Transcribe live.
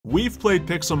We've played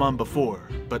Pixelmon before,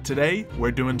 but today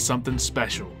we're doing something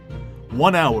special.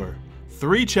 1 hour,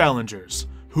 3 challengers,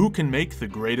 who can make the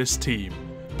greatest team?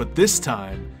 But this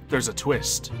time, there's a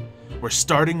twist. We're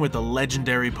starting with a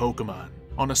legendary Pokemon,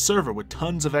 on a server with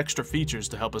tons of extra features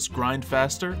to help us grind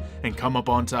faster and come up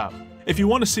on top. If you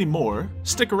want to see more,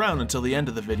 stick around until the end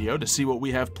of the video to see what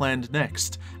we have planned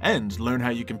next, and learn how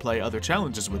you can play other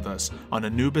challenges with us on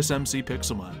Anubis MC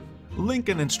Pixelmon. Link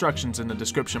and instructions in the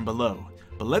description below,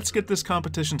 but let's get this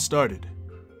competition started.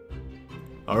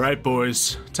 Alright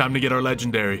boys, time to get our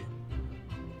legendary.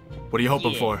 What are you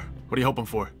hoping for? What are you hoping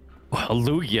for?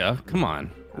 Hallelujah, come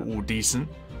on. Ooh, decent.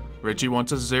 Richie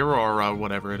wants a 0 or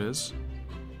whatever it is.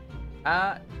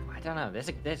 I don't know,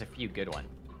 there's a few good ones.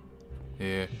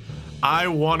 Yeah. I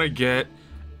want to get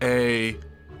a,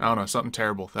 I don't know, something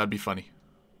terrible. That'd be funny.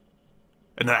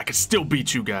 And then I could still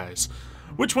beat you guys.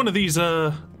 Which one of these,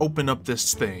 open up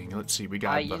this thing? Let's see, we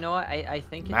got you know what, I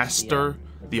think it's Master,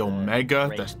 the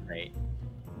Omega,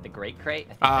 the Great Crate.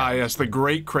 Yes, the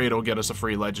Great Crate will get us a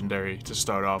free legendary to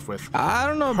start off with. I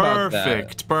don't know about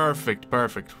that.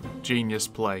 Perfect. Genius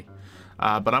play.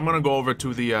 But I'm gonna go over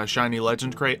to the Shiny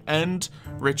Legend Crate, and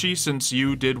Richie, since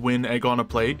you did win Egg on a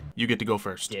Plate, you get to go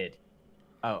first.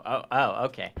 Oh,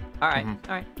 okay. All right,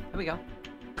 here we go.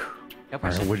 No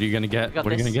pressure. Right, what are you gonna get? What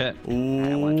are you gonna get?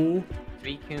 Ooh.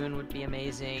 Suicune would be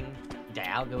amazing.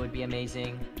 Dialga would be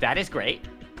amazing. That is great.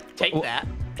 Take that.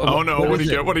 Oh no, what do you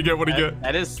get? What do you get?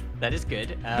 That is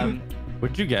good.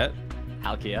 What'd you get?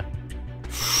 Halkia.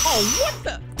 Oh, what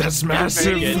the? That's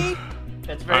massive.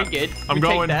 That's very good. I'm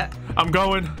going.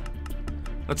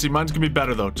 Let's see, mine's gonna be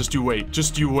better though. Just you wait.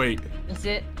 That's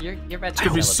it. You're about to. It's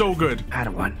gonna be so good.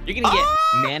 Padawan. You're gonna get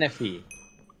Manaphy.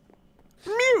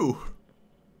 Mew.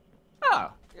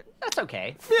 Oh, that's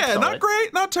okay. Yeah, not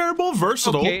great, not terrible,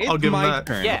 versatile. Okay, I'll give him that.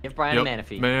 Turn. Yeah, give Brian a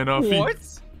Manaphy. Manaphy. What?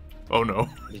 Oh no.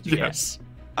 What did you Yes.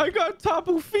 I got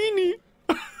Tapu Fini.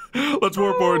 Let's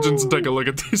warp Origins and take a look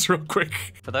at these real quick.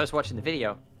 For those watching the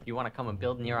video, if you want to come and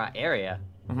build near our area,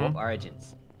 warp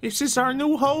Origins. This is our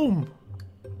new home.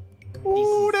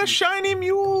 Ooh, that shiny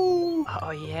Mew.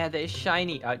 Oh yeah, they're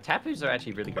shiny. Tapus are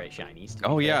actually really great shinies.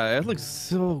 Oh yeah, it looks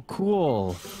so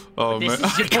cool. Oh This man,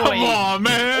 is your come boy. on,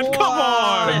 man, come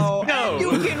on. Let's go.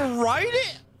 You can ride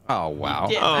it? Oh wow.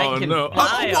 Yeah, Oh I can no.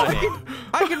 fly on it.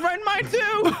 I can ride mine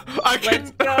too.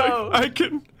 Let's go. I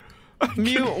can.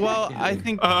 Mew, well, I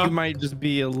think you might just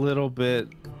be a little bit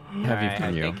heavy Alright, for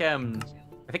you.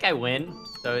 I think I win.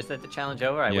 So is that the challenge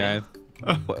over? I win.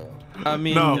 I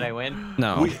mean, No. Did I win?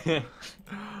 no.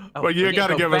 Oh, Well, you we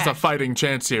gotta go give us a back. fighting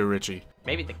chance here, Richie.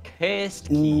 Maybe the cursed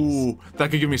keys. Ooh, that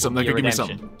could give me something. That could give me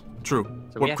something. True.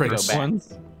 So we What have to go crates? back.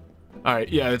 Ones? All right,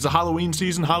 yeah, it's a Halloween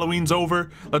season. Halloween's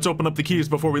over. Let's open up the keys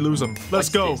before we lose them. Let's What's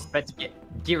go. this? Let's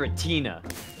get Giratina.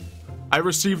 I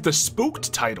received the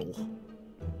spooked title.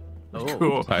 Oh,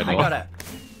 Cool. I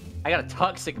got a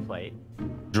toxic plate.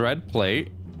 Dread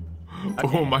plate.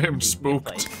 Oh, I am Plate.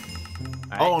 spooked.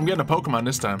 All Oh, right. I'm getting a Pokemon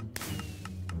this time.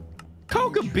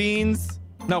 Coca beans.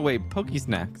 No, wait, Poke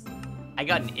Snacks. I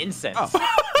got an incense.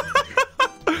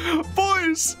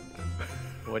 Boys!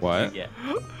 What What? did you get?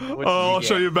 What did Oh, I'll get?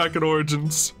 show you back at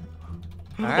Origins.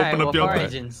 All right, open up well, your bag.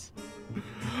 Origins.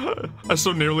 I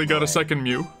so nearly got a second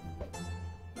Mew.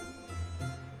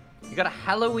 You got a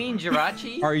Halloween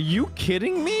Jirachi? Are you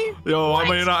kidding me? Yo, I What?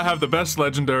 may not have the best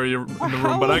legendary in the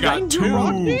room, but I got Halloween 2.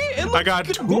 Jirachi? It I looks got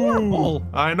 2. adorable.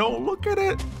 I know, look at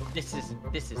it. This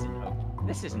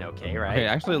isn't okay, right? Okay,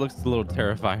 actually, it looks a little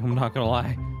terrifying. I'm not gonna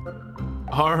lie.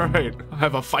 All right, I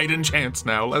have a fighting chance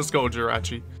now. Let's go,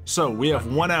 Jirachi. So we have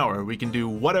 1 hour. We can do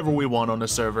whatever we want on the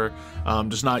server,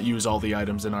 just not use all the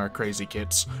items in our crazy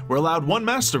kits. We're allowed 1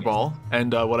 Master Ball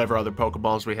and whatever other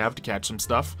Pokeballs we have to catch some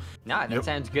stuff. Nah, that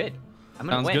sounds good. I'm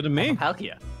gonna Sounds win. good to me. I'm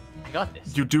Palkia. I got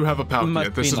this. You do have a Palkia.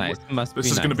 Must This be is nice. Must this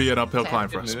be is going to nice. be an uphill It climb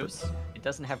has for good us. moves. It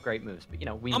doesn't have great moves, but you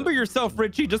know, we Humble yourself,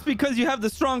 Richie. Just because you have the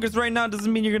strongest right now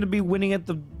doesn't mean you're gonna be winning at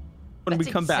the when That's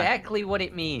we come back. exactly what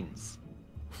it means.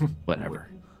 Whatever.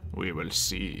 We will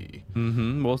see.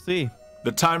 We'll see.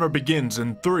 The timer begins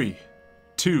in 3,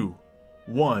 2,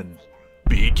 1,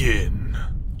 begin.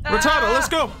 Rattata, let's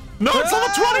go. No, it's level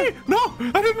 20. No,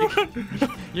 I didn't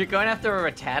run. You're going after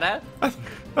a Rattata?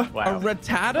 Wow. A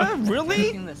Rattata? Really?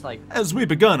 Something that's like, As we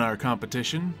begun our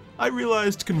competition, I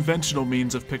realized conventional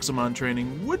means of Pixelmon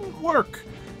training wouldn't work.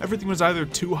 Everything was either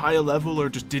too high a level or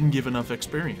just didn't give enough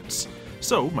experience.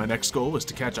 So, my next goal was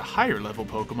to catch a higher level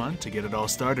Pokemon to get it all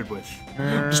started with.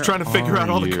 Just trying to figure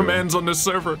out all the commands on this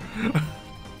server.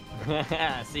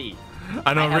 see,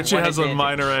 I know I have Richie one has a advantage.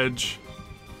 minor edge.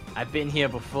 I've been here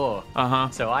before,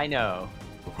 so I know.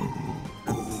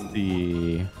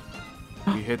 The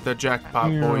We hit the jackpot,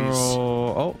 boys.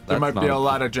 Oh, might be a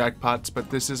lot of jackpots, but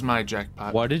this is my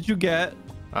jackpot. What did you get?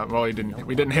 Well, we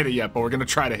didn't hit it yet, but we're gonna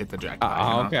try to hit the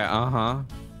jackpot. Okay.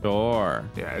 Sure.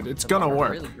 Yeah, it's gonna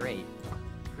work. Really great.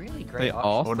 Really great. They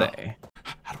all Oh, no. say.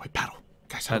 How do I battle?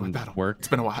 Guys, how do I battle? Work. It's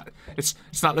been a while. It's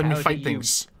not letting me How fight do you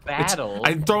things. battle?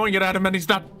 I'm throwing it at him and he's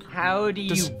not. How do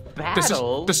you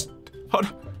battle? Hold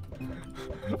on.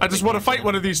 I just want to fight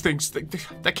one of these things.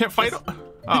 They can't fight.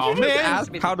 Oh man!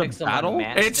 Ask how to battle?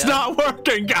 It's not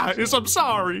working, guys. I'm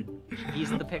sorry. He's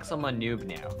the Pixelmon Noob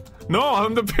now. No,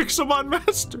 I'm the Pixelmon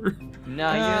Master.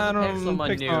 No, you're the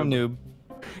Pixelmon Noob.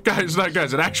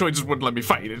 Guys, it actually just wouldn't let me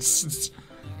fight. It's...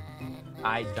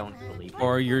 I don't believe it.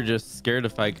 Or you're just scared to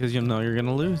fight because you know you're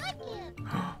gonna lose.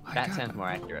 That sounds more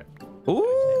accurate.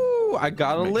 Ooh, I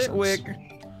got a Makes Litwick.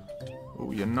 sense.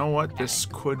 Oh, you know what? This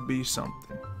could be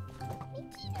something.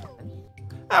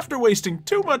 After wasting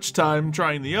too much time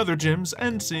trying the other gyms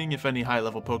and seeing if any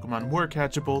high-level Pokemon were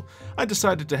catchable, I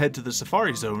decided to head to the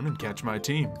Safari Zone and catch my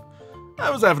team. I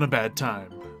was having a bad time.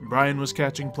 Brian was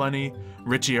catching plenty,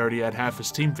 Richie already had half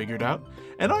his team figured out,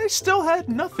 and I still had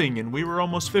nothing, and we were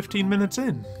almost 15 minutes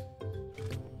in.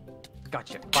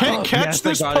 Gotcha. Can't catch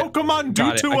this Pokemon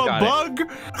due to a bug?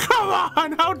 Come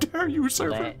on, how dare you,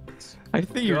 server? I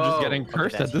think you're just getting Oh,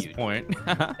 cursed that's at this huge. point.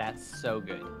 That's so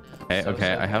good. Okay, So,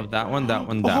 okay, so I have good. that one, that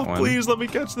one. Please let me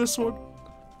catch this one.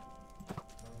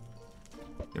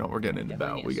 You know, we're getting into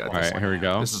battle. We got All this. right, here we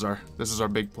go. This is our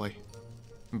big play.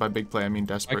 And by big play, I mean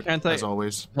desperate, as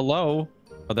always. Hello.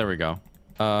 Oh, there we go.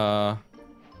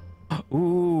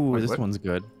 Ooh, Wait, this what? one's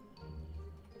good.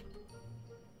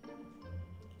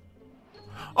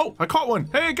 Oh, I caught one.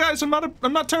 Hey guys, I'm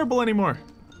not terrible anymore.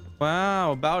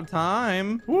 Wow, about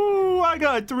time. Woo, I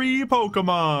got 3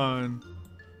 Pokemon.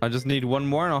 I just need one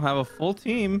more and I'll have a full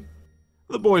team.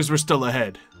 The boys were still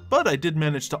ahead, but I did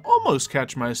manage to almost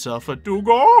catch myself a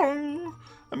Dugong.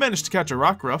 I managed to catch a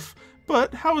Rockruff,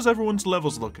 but how is everyone's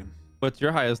levels looking? What's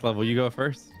your highest level? You go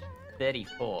first.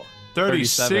 34.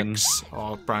 36.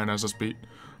 Oh, Brian has us beat.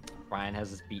 Brian has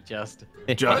his beat just.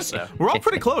 Just. We're all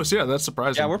pretty close. Yeah, that's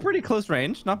surprising. Yeah, we're pretty close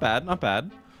range. Not bad, not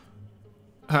bad.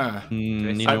 Huh. You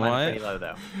Mine's know pretty what? low,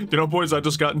 though. You know, boys, I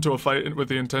just got into a fight with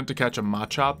the intent to catch a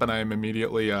Machop, and I am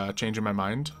immediately changing my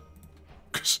mind.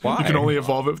 Because you Why? can only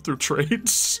evolve it through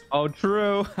trades. Oh,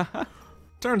 true.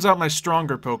 Turns out my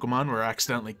stronger Pokemon were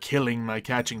accidentally killing my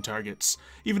catching targets.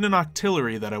 Even an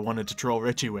Octillery that I wanted to troll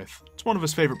Richie with. It's one of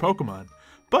his favorite Pokemon.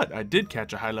 But I did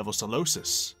catch a high-level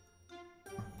Solosis.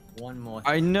 One more.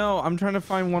 I know. I'm trying to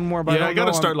find one more, but Yeah, I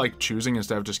gotta know. start like choosing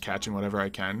instead of just catching whatever I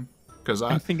can. Because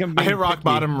I think I'm I hit being rock picky.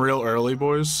 bottom real early,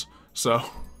 boys. So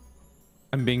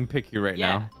I'm being picky right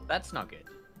Yeah, now. that's not good.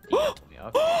 You told me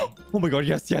off. Oh my god,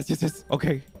 yes, yes, yes, yes.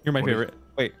 Okay, you're my What is- favorite.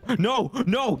 Wait, no,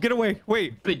 no, get away.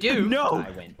 Wait, Badoo. no. I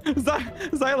win.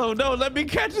 Xylo, no, let me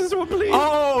catch this one, please.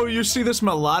 oh, you see this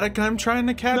melodic I'm trying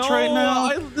to catch no, right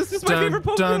now? this is my favorite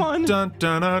Pokemon. Dun,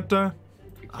 dun, dun, dun.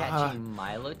 You're catching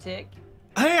Milotic.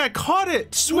 Hey, I caught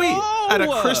it! Sweet! No! At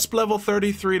a crisp level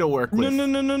 33 to work with. No, no,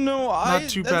 no, no, no. Not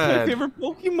too that's bad. my favorite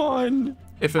Pokemon.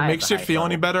 If it I have makes the you highest feel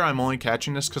any level. better, I'm only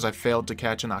catching this because I failed to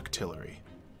catch an Octillery.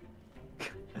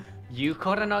 You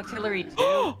caught an Octillery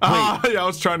too. Ah, yeah, I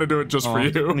was trying to do it just for you.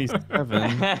 27.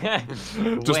 Just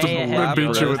Way to ahead.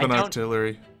 beat you with I an don't-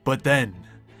 Octillery. But then,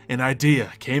 an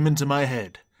idea came into my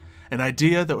head. An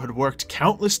idea that had worked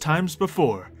countless times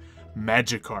before.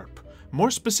 Magikarp. More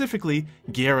specifically,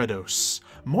 Gyarados.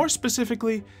 More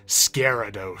specifically,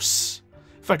 Scarados.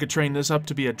 If I could train this up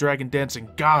to be a dragon dancing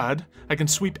god, I can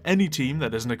sweep any team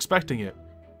that isn't expecting it.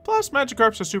 Plus,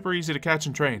 Magikarps are super easy to catch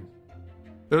and train.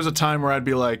 There was a time where I'd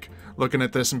be like, looking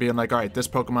at this and being like, alright, this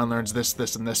Pokemon learns this,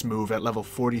 this, and this move at level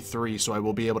 43, so I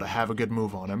will be able to have a good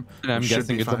move on him. And I'm It should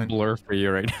guessing be it's a fine. blur for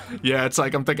you right now. Yeah, it's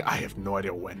like, I'm thinking, I have no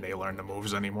idea when they learn the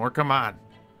moves anymore. Come on.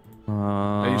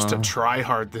 I used to try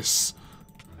hard this.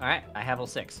 All right, I have level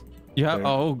 6. Yeah. There.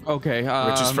 Oh, okay.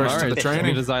 Which is first all to the right, training.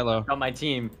 send me to Xylo. Got my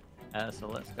team. So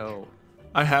let's go.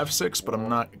 I have 6, but I'm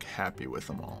not happy with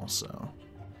them all, so.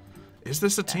 Is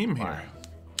this a team here?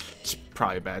 It's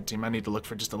probably a bad team. I need to look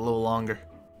for just a little longer.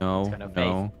 No, It's gonna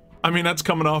no. I mean, that's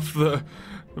coming off the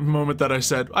moment that I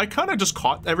said, I kind of just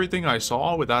caught everything I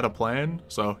saw without a plan.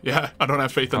 So, yeah, I don't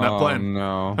have faith in that plan.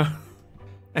 No.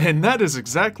 And that is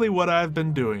exactly what I've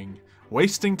been doing.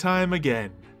 Wasting time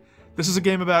again. This is a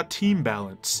game about team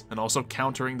balance, and also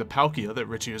countering the Palkia that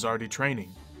Richie is already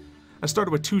training. I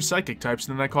started with 2 Psychic types,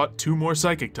 and then I caught 2 more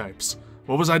Psychic types.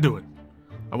 What was I doing?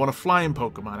 I want a flying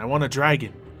Pokemon, I want a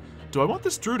dragon. Do I want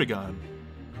this Drudagon?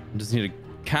 I just need to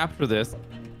capture this.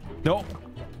 No.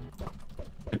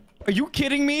 Are you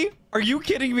kidding me? Are you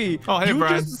kidding me? Oh, hey, you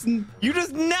Brian. You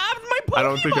just nabbed my I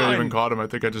don't think I even caught him. I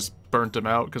think I just burnt him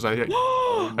out because I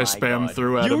spammed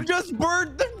through at him. You just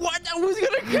burned the what? I was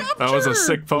gonna capture. That was a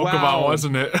sick Pokemon,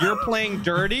 wasn't it? You're playing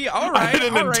dirty. All right. I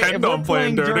didn't intend on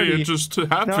playing dirty. It just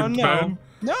happened, man.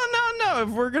 No. If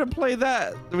we're gonna play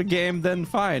that game, then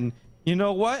fine. You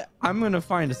know what? I'm gonna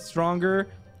find a stronger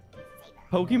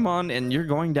Pokemon, and you're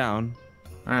going down.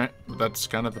 All right. That's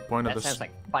kind of the point of this. That sounds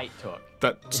like fight talk.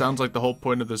 That sounds like the whole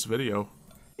point of this video.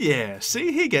 Yeah,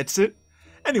 see, he gets it.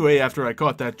 Anyway, after I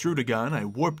caught that Drudagon, I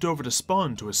warped over to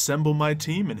Spawn to assemble my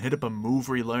team and hit up a move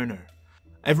relearner.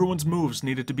 Everyone's moves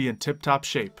needed to be in tip-top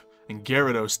shape, and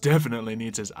Gyarados definitely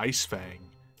needs his Ice Fang.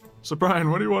 So Brian,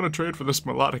 what do you want to trade for this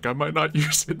Melodic? I might not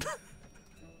use it.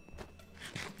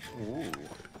 Ooh.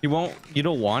 You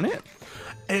don't want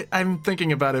it? I'm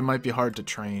thinking about it might be hard to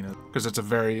train, because it's a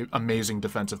very amazing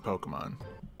defensive Pokemon.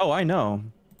 Oh, I know.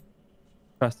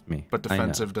 Trust me. But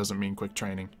defensive doesn't mean quick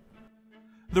training.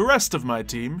 The rest of my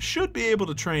team should be able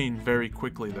to train very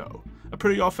quickly though. A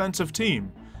pretty offensive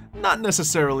team. Not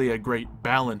necessarily a great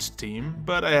balanced team,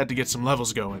 but I had to get some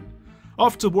levels going.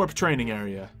 Off to Warp Training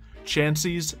Area.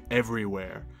 Chances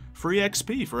everywhere. Free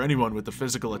XP for anyone with the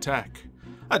physical attack.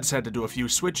 I just had to do a few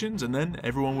switch-ins and then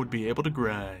everyone would be able to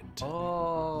grind.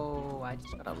 Oh, I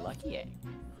just got a lucky egg.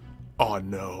 Oh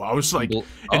no, I was like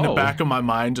in the back of my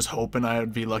mind just hoping I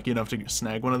would be lucky enough to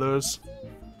snag one of those.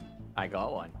 I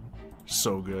got one.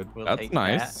 So good. That's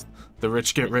nice. The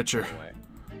rich get richer.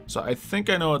 So I think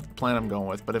I know what plan I'm going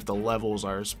with, but if the levels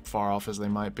are as far off as they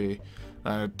might be,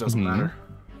 it doesn't matter.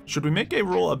 Should we make a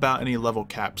rule about any level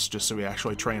caps just so we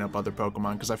actually train up other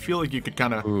Pokemon? Because I feel like you could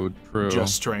kind of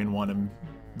just train one and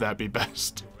that'd be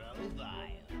best.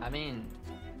 I mean...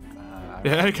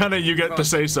 yeah, kind of you get to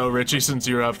say so, Richie, since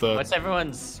you're off the... What's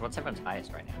everyone's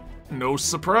highest right now? No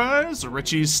surprise,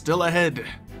 Richie's still ahead.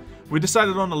 We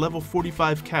decided on a level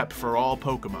 45 cap for all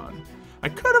Pokemon. I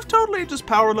could have totally just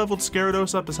power leveled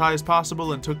Gyarados up as high as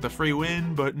possible and took the free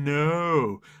win, but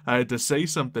no. I had to say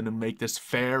something and make this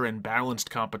fair and balanced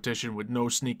competition with no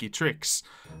sneaky tricks.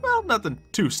 Well, nothing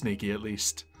too sneaky at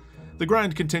least. The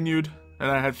grind continued, and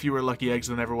I had fewer lucky eggs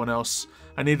than everyone else.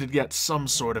 I needed to get some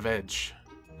sort of edge.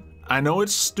 I know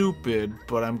it's stupid,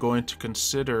 but I'm going to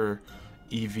consider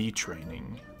EV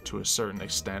training to a certain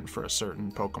extent for a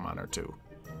certain Pokemon or two.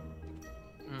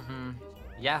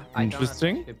 Yeah, I don't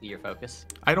Interesting. think it should be your focus.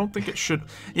 I don't think it should.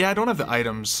 Yeah, I don't have the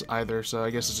items either, so I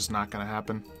guess it's just not gonna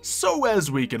happen. So as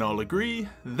we can all agree,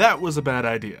 that was a bad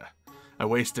idea. I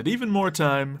wasted even more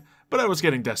time, but I was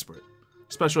getting desperate.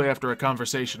 Especially after a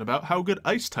conversation about how good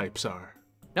ice types are.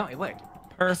 No, it worked.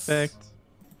 Perfect.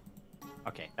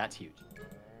 Okay, that's huge.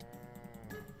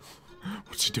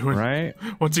 What's he doing? Right?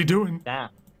 What's he doing? Damn.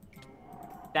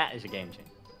 That is a game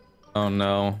changer. Oh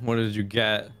no, what did you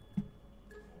get?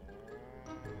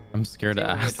 I'm scared to We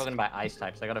were ask. talking about ice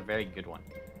types. I got a very good one.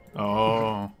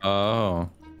 Oh. Oh.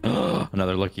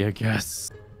 Another lucky, I guess.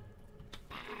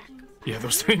 Yeah,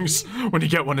 those things, when you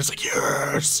get one, it's like,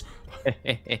 yes!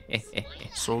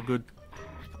 So good.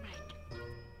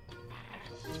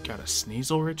 You got a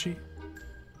Sneasel, Richie?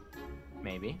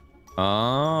 Maybe.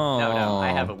 Oh. No,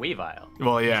 I have a Weavile.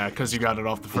 Well, yeah, because you got it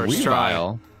off the first try.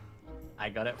 Weavile. I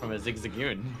got it from a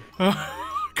Zigzagoon.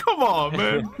 Come on,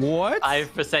 man. What?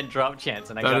 5% drop chance,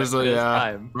 and I got it is first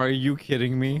time. Are you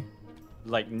kidding me?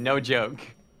 Like, no joke.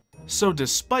 So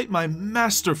despite my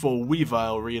masterful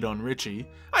Weavile read on Richie,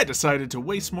 I decided to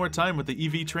waste more time with the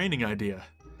EV training idea.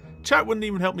 Chat wouldn't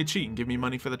even help me cheat and give me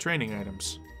money for the training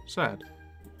items. Sad.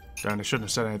 Darn, I shouldn't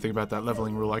have said anything about that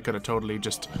leveling rule. I could have totally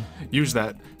just used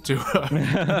that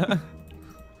to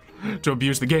to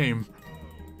abuse the game.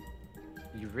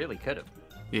 You really could have.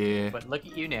 Yeah. But look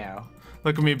at you now.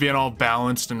 Look at me being all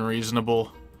balanced and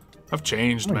reasonable. I've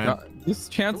changed, Oh my man. God. This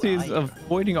chances of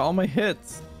avoiding all my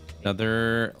hits.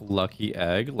 Another lucky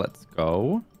egg. Let's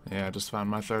go. Yeah, I just found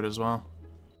my third as well.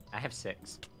 I have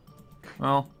 6.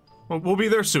 Well, we'll be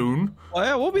there soon. Oh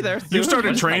yeah, we'll be there soon. You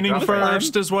started Just like training drop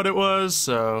first is what it was,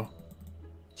 so...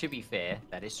 To be fair,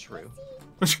 that is true.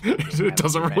 It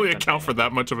doesn't really account for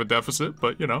that much of a deficit,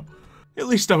 but you know. At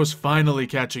least I was finally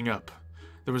catching up.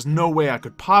 There was no way I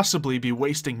could possibly be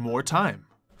wasting more time.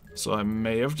 So I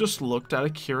may have just looked out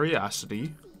of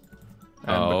curiosity.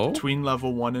 And between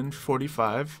level 1 and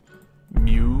 45,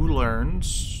 Mew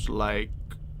learns, like,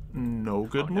 no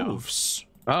good moves.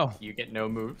 Oh. You get no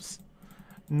moves.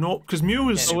 No, because Mew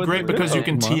is great because you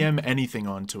can TM anything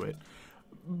onto it.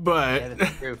 But Yeah,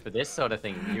 that's true. For this sort of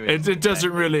thing, it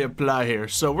doesn't really apply here.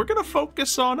 So we're going to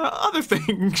focus on other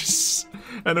things.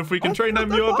 And if we can train that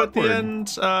Mew up at the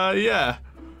end, yeah.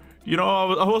 You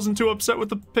know, I wasn't too upset with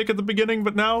the pick at the beginning,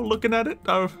 but now looking at it,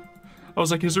 I was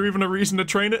like, is there even a reason to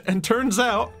train it? And turns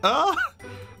out,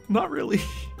 Not really.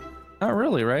 Not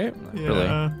really, right? Not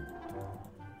really.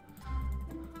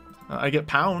 I get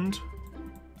Pound.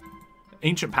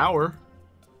 Ancient Power.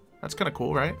 That's kind of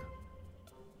cool, right?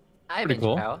 I have Pretty Ancient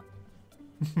cool. Power.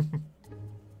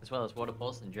 As well as Water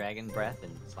Pulse and Dragon Breath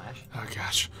and Slash. Oh,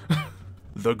 gosh.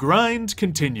 The grind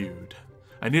continued.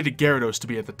 I needed Gyarados to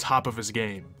be at the top of his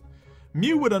game.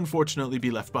 Mew would unfortunately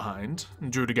be left behind.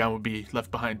 Druddigon would be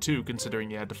left behind too, considering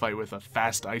he had to fight with a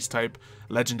fast Ice type,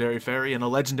 Legendary Fairy, and a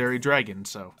Legendary Dragon,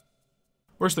 so...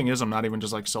 Worst thing is, I'm not even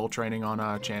just like soul training on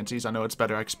Chanseys. I know it's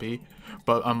better XP,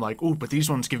 but I'm like, ooh, but these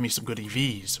ones give me some good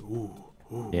EVs.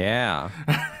 Ooh. Yeah.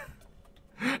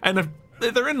 And if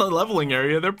they're in the leveling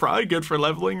area, they're probably good for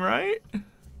leveling, right?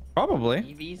 Probably.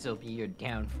 EVs will be your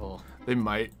downfall. They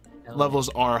might. Levels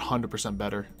are 100%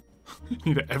 better. You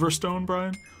need an Everstone,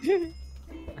 Brian?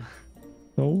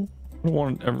 No, I don't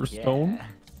want an Everstone. Yeah.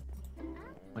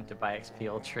 Went to buy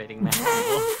XP all trading math.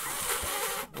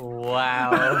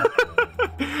 Wow.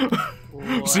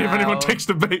 See if anyone takes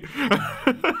the bait.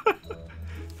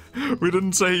 We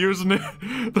didn't say using it.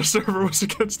 The server was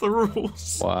against the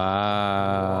rules.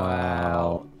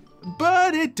 Wow.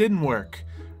 But it didn't work.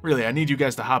 Really, I need you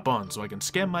guys to hop on so I can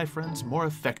scam my friends more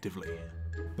effectively.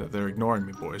 They're ignoring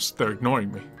me, boys. They're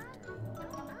ignoring me.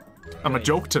 I'm a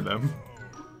joke to them.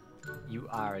 You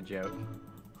are a joke.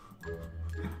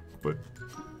 But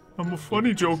I'm a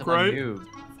funny joke, right?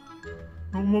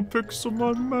 I'm a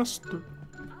Pixelmon Master.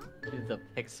 You're the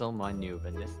Pixelmon Noob,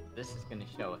 and this is gonna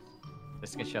show us.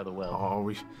 This is gonna show the world. Oh,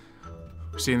 we've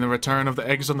seen the return of the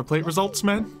eggs on the plate results,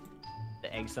 man?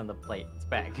 The eggs on the plate. It's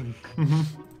back.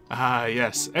 Ah,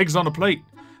 yes. Eggs on a plate.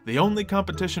 The only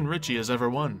competition Richie has ever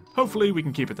won. Hopefully we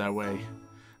can keep it that way.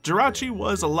 Jirachi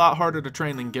was a lot harder to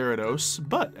train than Gyarados,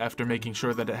 but after making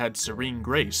sure that it had Serene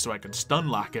Grace so I could stun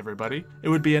lock everybody, it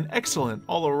would be an excellent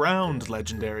all-around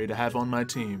legendary to have on my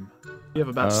team. We have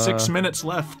about 6 minutes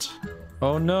left.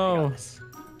 Oh no.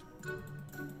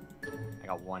 I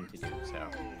got one to do, so.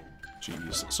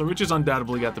 Jeez. So Richie's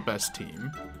undoubtedly got the best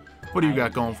team. What do you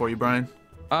got going for you, Brian?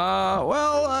 You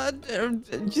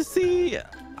see,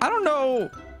 I don't know.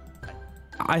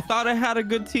 I thought I had a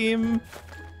good team,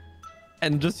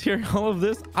 and just hearing all of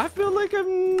this, I feel like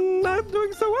I'm not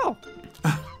doing so well.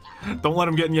 Don't let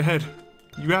him get in your head.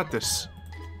 You got this.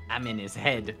 I'm in his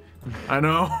head. I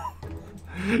know.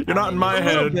 You're not in my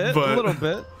head, but a little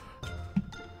bit.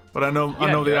 But I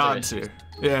know the odds here.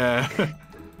 Yeah.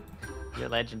 You're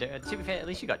legendary. To be fair, at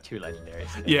least you got 2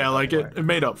 legendaries. Yeah, like it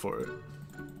made up for it.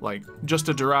 Like just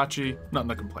a Jirachi, nothing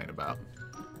to complain about.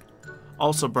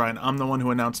 Also, Brian, I'm the one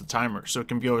who announced the timer, so it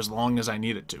can go as long as I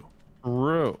need it to.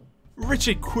 True.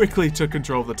 Richie quickly took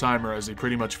control of the timer as he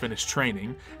pretty much finished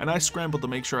training, and I scrambled to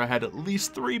make sure I had at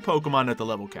least 3 Pokemon at the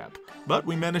level cap. But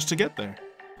we managed to get there.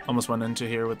 Almost went into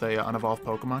here with a unevolved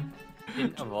Pokemon.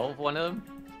 Didn't evolve one of them?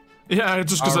 Yeah,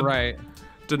 just because I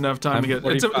didn't have time to get...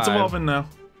 It's evolving now.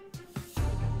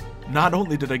 Not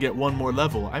only did I get 1 more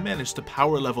level, I managed to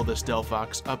power level this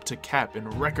Delphox up to cap in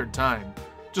record time.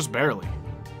 Just barely.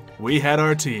 We had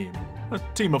our team. A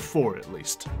team of 4, at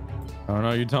least. Oh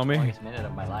no, you tell me. Longest minute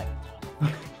of my life.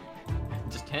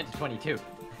 Just turned to 22.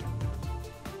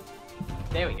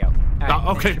 There we go. Right,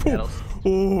 okay, cool.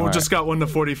 Oh, just got 1 to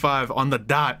 45 on the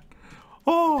dot.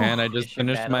 Oh. And I just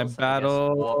finished my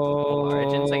battle.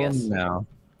 Origins, I guess. No.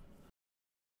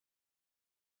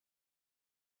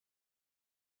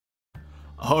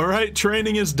 All right,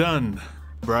 training is done.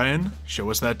 Brian, show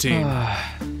us that team.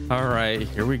 All right,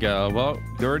 here we go. Well,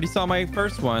 you already saw my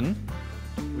first one.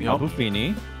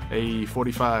 Buffini. A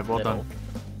 45, well done.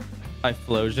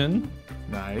 Typhlosion.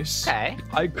 Nice. Okay.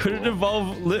 I couldn't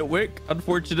evolve Litwick,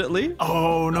 unfortunately.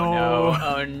 Oh no.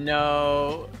 Oh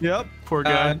no. Yep. Poor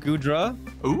guy. Gudra.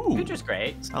 Ooh. Gudra's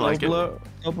great. I like it.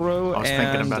 Slowbro, I was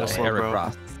thinking about a Slowbro.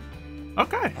 Heracross.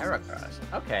 Okay. Heracross.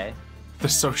 Okay. The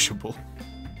sociable.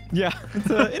 Yeah, it's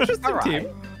an interesting team.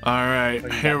 All right,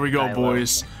 here we go,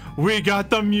 boys. We got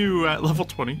the Mew at level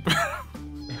 20.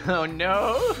 Oh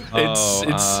no. It's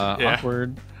yeah.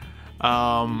 Awkward.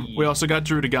 We also got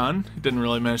Druddigon. Didn't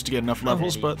really manage to get enough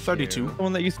levels, but 32. The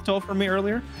one that you stole from me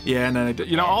earlier? Yeah, and then I did,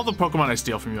 you know, all the Pokemon I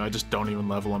steal from you, I just don't even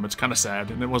level them. It's kind of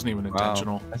sad, and it wasn't even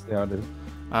intentional. I see how it is.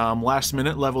 Last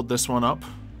minute leveled this one up.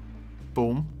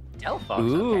 Boom. Delphox.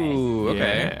 Ooh,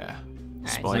 okay. Yeah.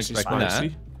 Nice. Spicy, Expecting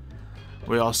spicy.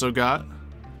 We also got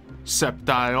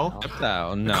Sceptile.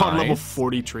 Oh, nice. Caught level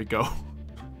 40 Trico.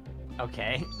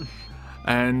 Okay.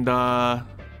 And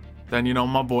then, you know,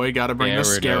 my boy got to bring the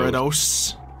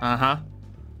Gyarados.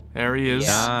 There he is.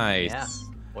 Nice. Yeah.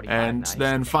 45, And nice.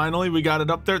 then finally we got it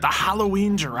up there, the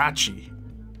Halloween Jirachi.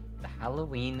 The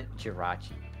Halloween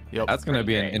Jirachi. Yep. That's going to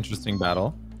be an interesting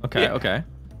battle. Okay, Yeah. okay.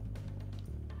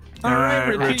 All right,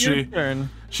 Alright, Richie, your Richie. turn.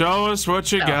 Show us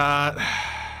what you No. got.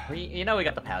 You know we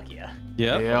got the Palkia.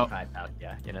 Yep. Yep. 45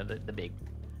 Palkia, you know, the big.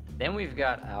 Then we've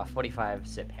got 45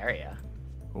 Siparia.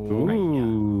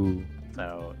 Ooh.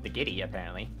 So, the Giddy,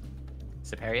 apparently.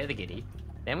 Siparia the Giddy.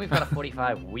 Then we've got a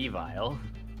 45 Weavile.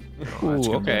 Oh, that's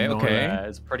Ooh, gonna be okay, annoying. okay.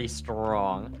 It's pretty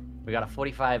strong. We got a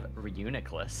 45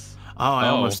 Reuniclus. Oh, I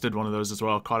Oh. almost did one of those as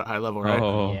well. Caught at high level, right?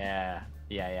 Oh. Yeah.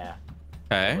 Okay.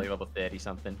 Probably level 30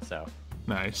 something, so.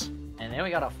 Nice. And then we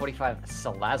got a 45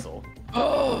 Salazzle,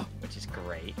 Oh. which is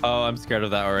great. Oh, I'm scared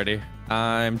of that already.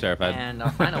 I'm terrified. And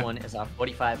our final one is our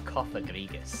 45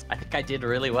 Cofagrigus. I think I did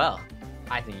really well.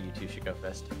 I think you two should go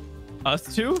first. Us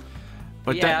two?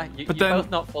 But yeah, then, you're but then,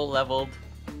 both not full leveled.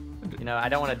 You know, I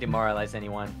don't want to demoralize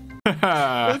anyone.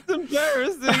 That's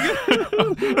embarrassing.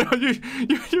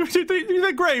 you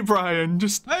did great, Brian.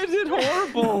 Just I did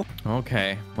horrible.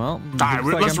 Okay. Well, all right,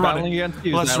 looks like let's I'm run battling it. against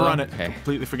you, Let's Zylo. run it. Okay.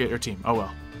 Completely forget your team. Oh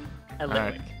well. A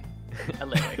Alright. Litwick. A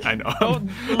Litwick. I know. Oh,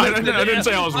 I didn't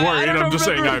say I was I worried. don't I'm just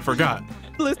saying remember. I forgot.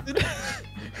 Listen.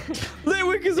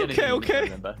 Litwick is You don't okay, even okay?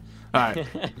 remember. All right.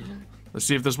 Let's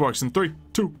see if this works in 3,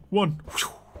 2, 1.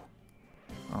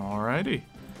 Alrighty.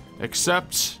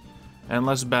 Accept and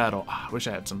let's battle. I wish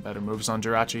I had some better moves on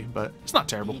Jirachi, but it's not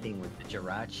terrible. Eating with the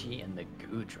Jirachi and the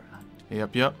Gudra.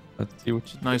 Yep. Let's see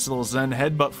what you Nice little Zen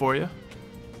headbutt for you.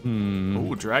 Hmm.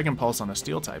 Ooh, Dragon Pulse on a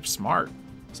Steel type. Smart.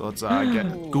 So let's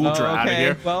get Gudra out of okay,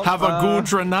 here. well, Have a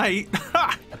Gudra night.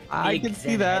 I Big can see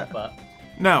Zen that. headbutt.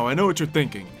 Now, I know what you're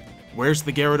thinking. Where's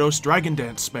the Gyarados Dragon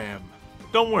Dance spam?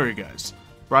 Don't worry, guys.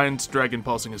 Brian's Dragon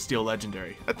Pulsing is Steel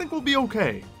Legendary. I think we'll be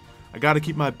okay. I gotta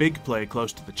keep my big play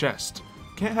close to the chest.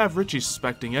 Can't have Richie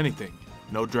suspecting anything.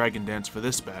 No Dragon Dance for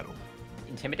this battle.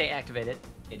 Intimidate activated.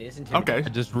 It is Intimidate. Okay. I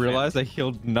just realized I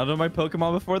healed none of my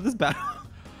Pokemon before this battle.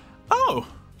 Oh,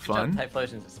 Good job, fun.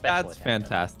 Typhlosion's a special That's attack,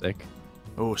 fantastic.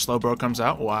 Oh, Slowbro comes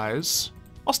out. Wise.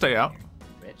 I'll stay out.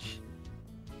 though. Rich.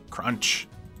 Crunch.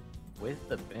 With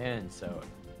the burn, so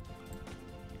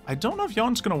I don't know if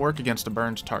Yawn's gonna work against a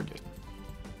burned target.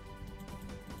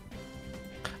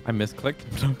 I misclicked.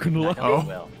 I'm not gonna I lie. don't Oh. think it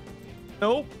will.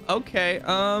 Nope. Okay.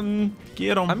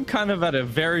 Get him. I'm kind of at a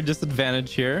very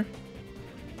disadvantage here.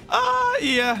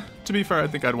 Yeah. To be fair, I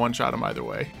think I'd one-shot him either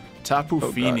way. Tapu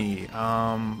Fini.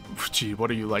 Gee,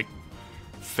 what are you, like,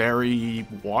 fairy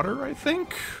water, I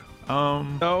think?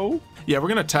 No. Yeah, we're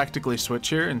gonna tactically switch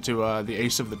here into the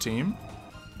ace of the team.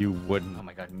 You wouldn't. Oh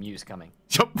my god, Mew's coming.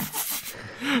 Yup.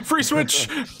 Free switch.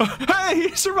 Hey,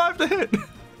 he survived the hit.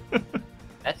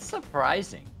 That's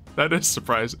surprising. That is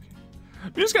surprising.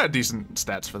 He's got decent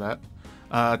stats for that.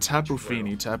 Tapu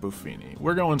Fini.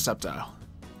 We're going Sceptile.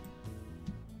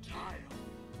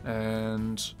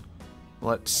 And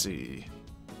let's see.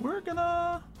 We're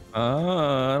gonna...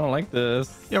 I don't like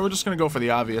this. Yeah, we're just gonna go for the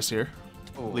obvious here.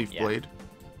 Ooh, Leaf yeah. Blade.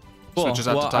 Switches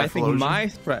out to I think Typhlosion. my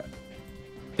threat.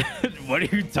 What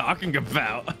are you talking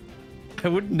about? I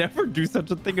would never do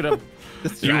such a thing in a You're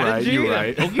right, strategy. you're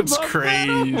right. in a It's Pokemon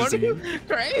battle? What are crazy. you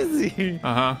crazy?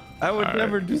 Uh-huh. I would All right.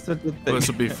 never do such a thing. Well, this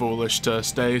would be foolish to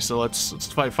stay, so let's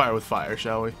fight fire with fire,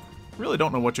 shall we? Really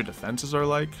don't know what your defenses are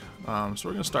like, so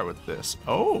we're gonna start with this.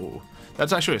 Oh,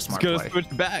 that's actually a smart Gonna play.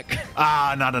 switch back.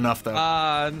 Not enough though.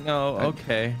 No.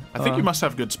 Okay. I think you must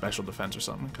have good special defense or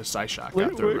something, because Psyshock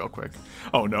got through wait. real quick.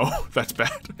 Oh no, that's bad.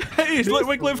 Hey,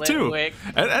 Litwick lived too, Litwick.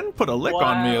 and put a lick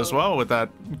on me Wow. as well with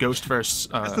that Ghost versus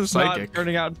This is Psychic. not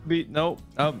turning out to be. Nope.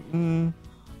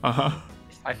 Uh-huh.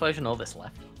 Is Typhlosion all this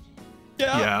left?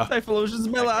 Yeah. Typhlosion's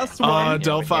my last one.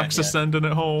 Delphox yeah. is sending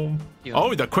it home. You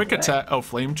Oh, the quick okay. attack. Oh,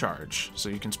 Flame Charge. So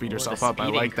you can speed Oh, yourself the up. I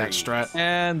speed like that increase. strat.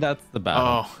 And that's the battle.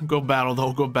 Oh, go battle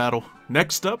though, go battle.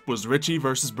 Next up was Richie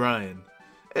versus Brian.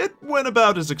 It went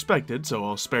about as expected, so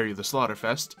I'll spare you the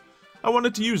slaughterfest. I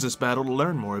wanted to use this battle to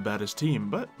learn more about his team,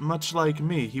 but much like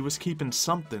me, he was keeping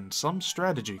some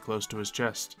strategy close to his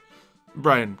chest.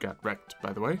 Brian got wrecked,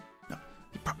 by the way. No,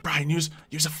 Brian, use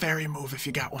a fairy move if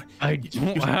you got one. I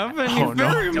don't have any Oh, no.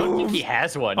 fairy I don't think moves. he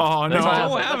has one. Oh, no. Let's I find-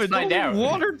 don't have let's it. find It's out. only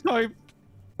water type.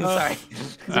 Sorry.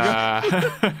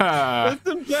 That's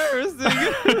embarrassing.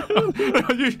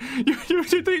 you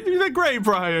did great,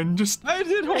 Brian. Just I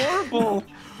did horrible.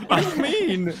 What do you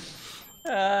mean?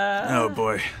 oh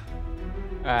boy.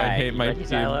 Alright, hate you my ready, team.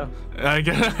 Xylo? I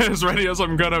get as ready as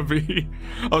I'm gonna be.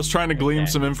 I was trying to glean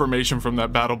Okay. some information from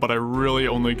that battle, but I really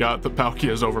only got the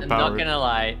Palkia's I'm overpowered. not gonna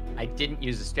lie, I didn't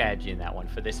use a strategy in that one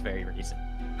for this very reason.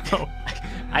 Oh,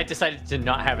 I decided to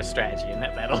not have a strategy in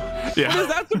that battle. What is yeah.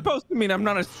 that supposed to mean? I'm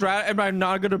not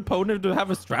a good opponent to have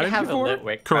a You strategy have a for?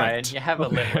 Litwick, Brian. Correct. You have a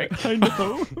Litwick. I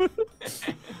know.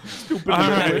 Stupid All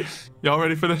Litwick. right, y'all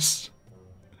ready for this?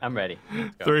 I'm ready.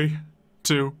 Let's go. 3,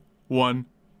 2, 1,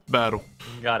 battle.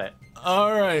 Got it.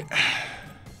 All right.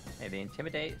 Maybe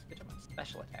intimidate. Switch up my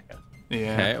special attacker.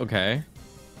 Yeah. Okay, okay.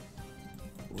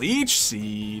 Leech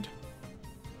seed.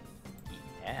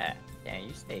 Yeah. Yeah,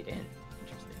 you stayed in.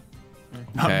 Interesting.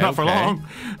 Not for okay. long.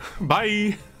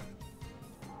 Bye.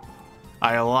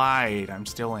 I lied. I'm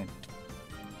still in.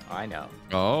 Oh, I know.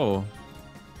 Oh. All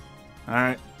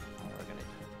right. Oh, we're gonna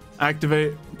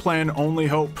Activate plan only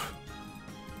hope.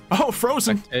 Oh,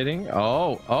 frozen. Spectating?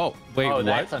 Oh, wait, oh, what?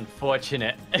 that's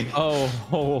unfortunate.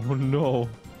 Oh, no.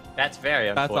 That's very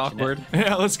That's unfortunate. awkward.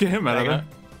 Yeah, let's get him out of there.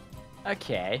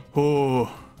 Okay.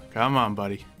 Oh, come on,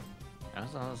 buddy.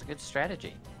 That was a good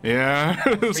strategy. Yeah.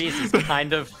 Freeze is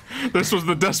kind of... This was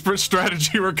the desperate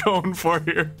strategy we're going for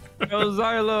here. Go,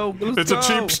 Xylo. Let's It's a go.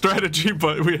 cheap strategy,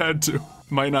 but we had to.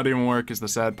 Might not even work is the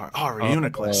sad part. Oh,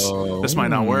 Reuniclus. This might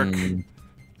not work.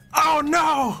 Oh,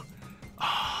 no!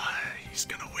 Oh, he's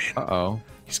gonna win. Uh-oh.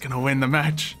 He's gonna win the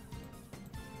match.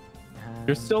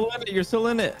 You're still in it. You're still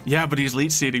in it. Yeah, but he's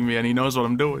lead seeding me and he knows what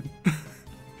I'm doing.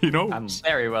 He knows. I'm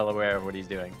very well aware of what he's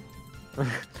doing.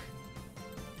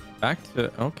 Back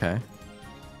to... Okay.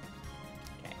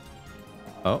 Okay.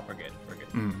 Oh. We're good. We're good.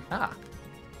 Mm.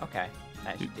 Okay. That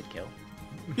actually did kill.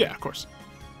 Yeah, of course.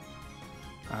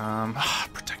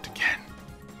 Protect again.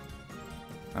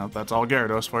 Well, that's all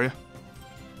Gyarados for you.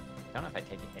 I don't know if I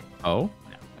take a hit. Oh?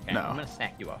 No. Okay. No. I'm gonna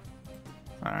snack you off.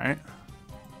 All right.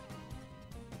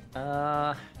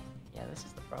 Yeah, this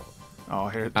is the problem. Oh,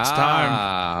 here it's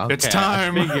time. Okay. It's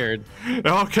time. I figured.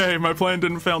 Okay, my plan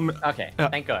didn't fail me. Okay.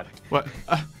 Thank God. What?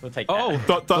 We'll take that.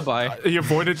 Oh, bye-bye. He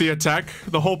avoided the attack.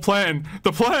 The whole plan.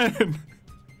 The plan.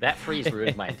 That freeze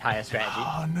ruined my entire strategy.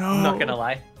 Oh no. I'm not gonna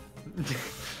lie.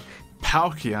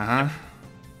 Palkia, huh?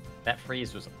 That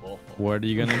freeze was awful. What are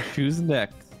you gonna choose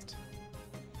next?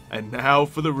 And now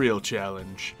for the real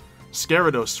challenge.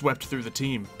 Gyarados swept through the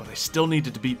team, but I still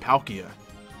needed to beat Palkia.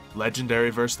 Legendary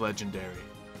versus legendary.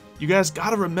 You guys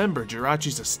gotta remember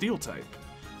Jirachi's a steel type,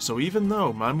 so even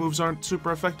though my moves aren't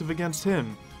super effective against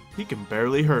him, he can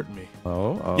barely hurt me.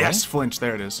 Oh. Yes, flinch,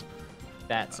 there it is.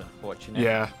 That's unfortunate.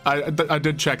 Yeah, I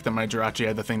did check that my Jirachi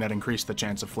had the thing that increased the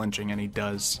chance of flinching, and he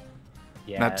does.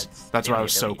 Yeah. That's it's why the I only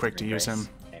was so ability quick to use him. reverse.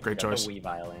 Okay, Great we got choice. The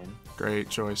Weavile in. Great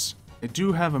choice. I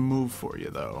do have a move for you,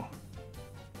 though.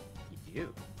 You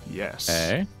do. Yes.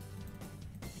 Okay.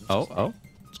 Oh.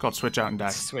 It's called switch out and die.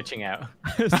 Switching out.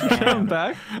 Come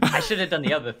back. I should have done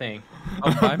the other thing.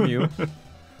 I'm you.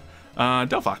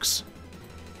 Delphox.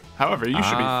 However, you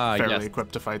should be fairly yes.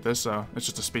 equipped to fight this, so it's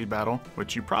just a speed battle,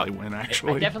 which you probably win, I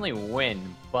actually. definitely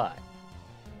win, but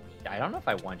I don't know if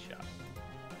I one-shot.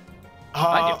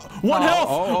 I do. One health!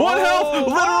 oh, One health! oh,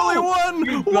 Literally one!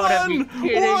 You gotta be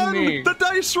kidding One! me. The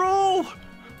dice roll!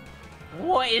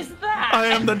 What is that? I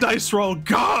am the dice roll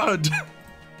god!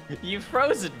 You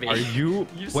frozen me. Are you?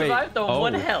 You Wait. survived the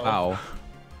one health. Wow.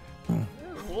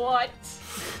 What?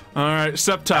 Alright,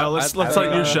 Sceptile, let's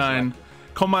let you shine.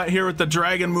 Come out here with the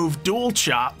dragon move dual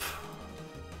chop.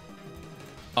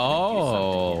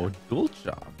 Oh, dual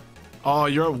chop. Oh,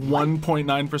 you're at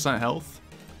 1.9% health?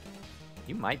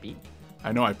 You might be.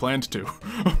 I know, I planned to.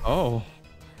 Oh.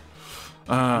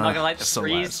 I'm not gonna lie, the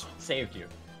Celeste. freeze saved you.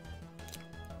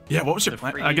 Yeah, what was your The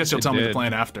plan? freeze. I guess you'll It tell me the did.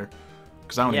 plan after.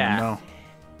 Because I don't Yeah. even know.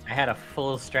 I had a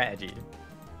full strategy.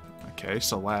 Okay,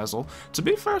 Salazzle. To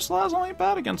be fair, Salazzle ain't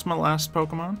bad against my last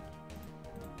Pokemon.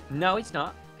 No, it's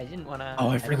not. I didn't wanna. Oh,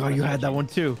 I didn't forgot wanna you had switch that it. one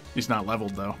too. He's not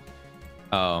leveled, though.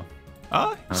 Oh.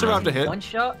 Survived a hit. One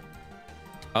shot?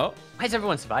 Oh. Why is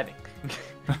everyone surviving?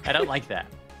 I don't like that.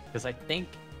 Because I think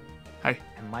Hi.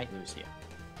 I might lose here.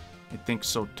 I think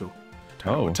so, too.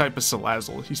 Oh. What type is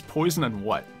Salazzle? He's poison and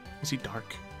what? Is he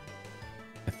dark?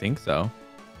 I think so.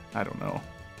 I don't know.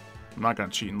 I'm not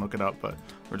gonna cheat and look it up, but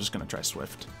we're just gonna try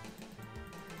Swift.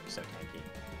 So tanky.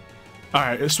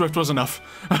 Alright, Swift was enough.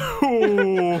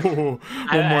 Ooh,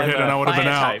 one more hit and I would have been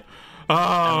out. Type. Oh,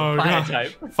 I'm a fire God.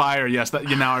 type. Fire, yes. That,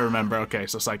 now I remember. Okay,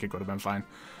 so Psychic would have been fine.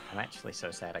 I'm actually so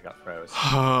sad I got froze.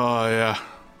 Oh, yeah.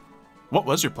 What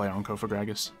was your play on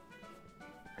Kofagragus?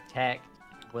 Protect,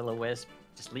 Will-O-Wisp,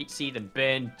 just Leech Seed and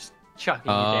burn, just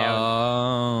chucking you down.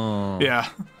 Oh. Yeah.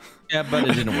 Yeah, but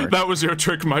it didn't work. That was your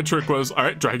trick. My trick was, all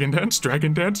right, Dragon Dance, get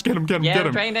him, get him, Yeah, get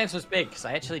him. Dragon Dance was big because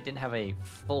I actually didn't have a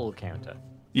full counter.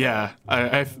 Yeah,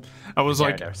 I was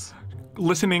like Gyarados.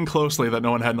 listening closely that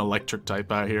no one had an electric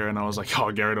type out here, and I was like,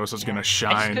 oh, Gyarados is gonna I just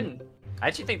shine. couldn't. I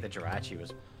actually think the Jirachi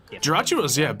was. Jirachi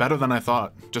was, yeah, better than I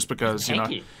thought, just because, you know,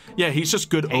 tanky. yeah, he's just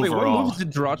good Wait, what overall. moves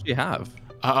did Jirachi have?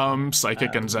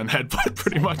 Psychic and Zen Headbutt,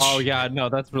 pretty much. Oh yeah, no,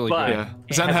 that's really But- good. Yeah,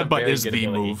 It Zen has a Headbutt very is good the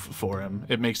ability. move for him.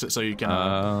 It makes it so you can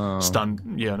Oh. stun,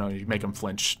 you know, you make him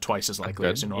flinch twice as likely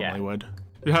good. as you normally Yeah. would.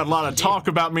 You had a lot of talk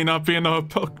about me not being a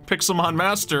Pixelmon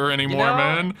Master anymore,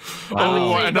 man.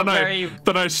 Wow. And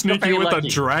then I sneak you with lucky. a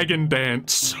dragon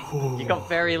dance. Ooh. You got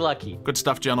very lucky. Good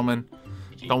stuff, gentlemen.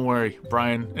 Don't worry,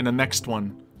 Brian. In the next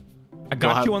one, I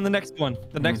got you on the next one.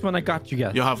 The next one, I got you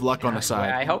guys. you'll have luck on the side.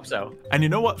 I hope so. And you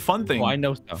know what? Fun thing. Oh, I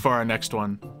know so. For our next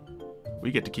one,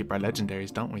 we get to keep our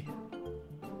legendaries, don't we?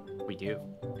 We do.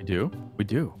 We do. We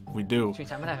do. We do. Which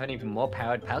means I'm gonna have an even more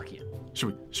powered Palkia.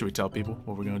 Should we tell people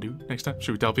what we're gonna do next time?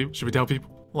 Should we tell people? Should we tell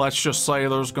people? Let's just say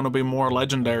there's gonna be more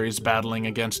legendaries battling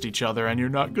against each other, and you're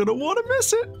not gonna want to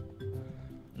miss it.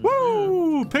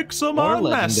 Woo! Pixelmon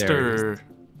Master.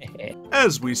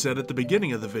 As we said at the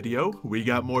beginning of the video, we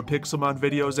got more Pixelmon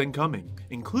videos incoming,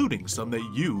 including some that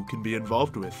you can be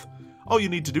involved with. All you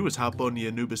need to do is hop on the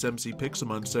Anubis MC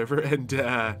Pixelmon server and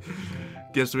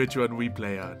guess which one we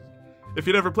play on. If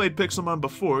you've never played Pixelmon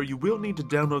before, you will need to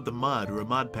download the mod or a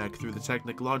mod pack through the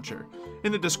Technic launcher.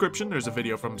 In the description, there's a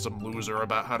video from some loser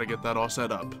about how to get that all set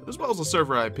up, as well as a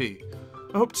server IP.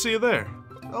 I hope to see you there.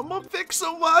 I'm a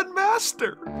Pixelmon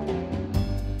Master!